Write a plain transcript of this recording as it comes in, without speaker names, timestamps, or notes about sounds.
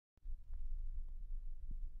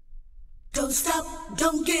Don't stop,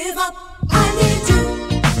 don't give up. I need you.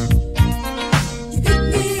 You pick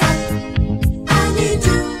me up. I need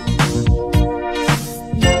you.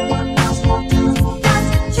 No one else will do but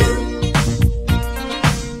you.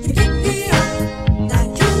 You pick me up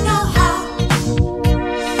like you know how.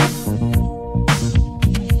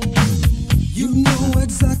 You know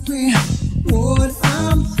exactly what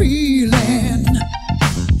I'm feeling.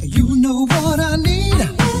 You know what I need.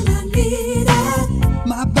 When I need it.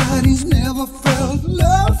 My body's never felt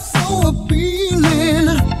love so appealing.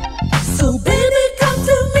 So baby, come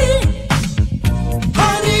to me. I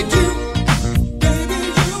need you, baby.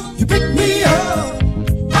 You pick me up.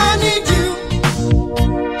 I need you.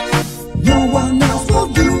 No one else will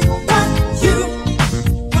do but you.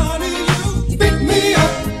 Honey, you pick me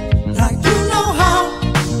up like you know how.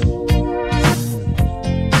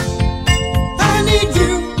 I need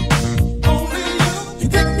you, only you. You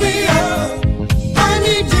pick me up. I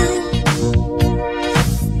need you.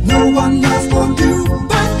 No one else will do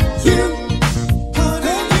but you.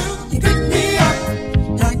 Honey, you pick me up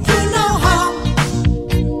like you know how.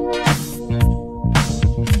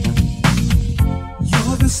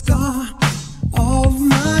 You're the star of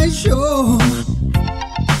my show.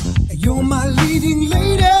 You're my leading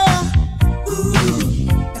lady. Ooh,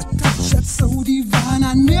 a touch that's so divine,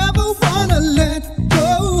 I never wanna let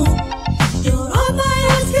go. You're all my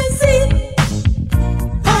eyes can see.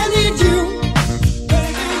 I need you,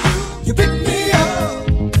 baby. You pick me up.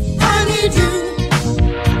 I need you.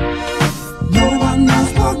 No one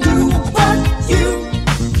else will do but you.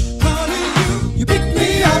 Honey, you pick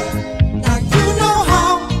me up like you know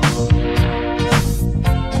how.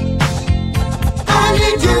 I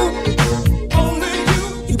need you, only you.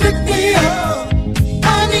 You pick me up.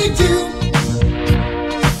 I need you.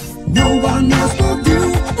 No one else will do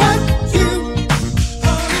but you.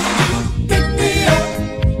 Honey, pick me up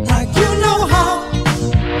like you know how.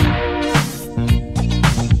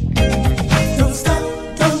 Don't stop,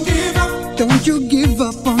 don't give up. Don't you give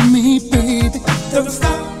up on me, baby. Don't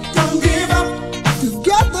stop, don't give up.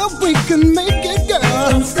 Together we can make it, girl.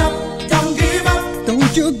 Don't stop, don't give up.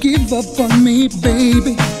 Don't you give up on me,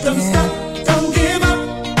 baby. Don't stop, don't give up.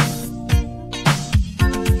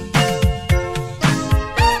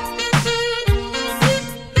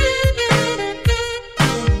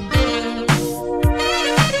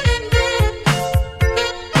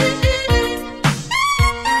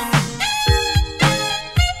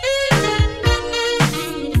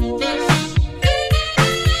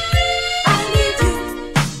 I need you.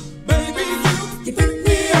 Baby, you You pick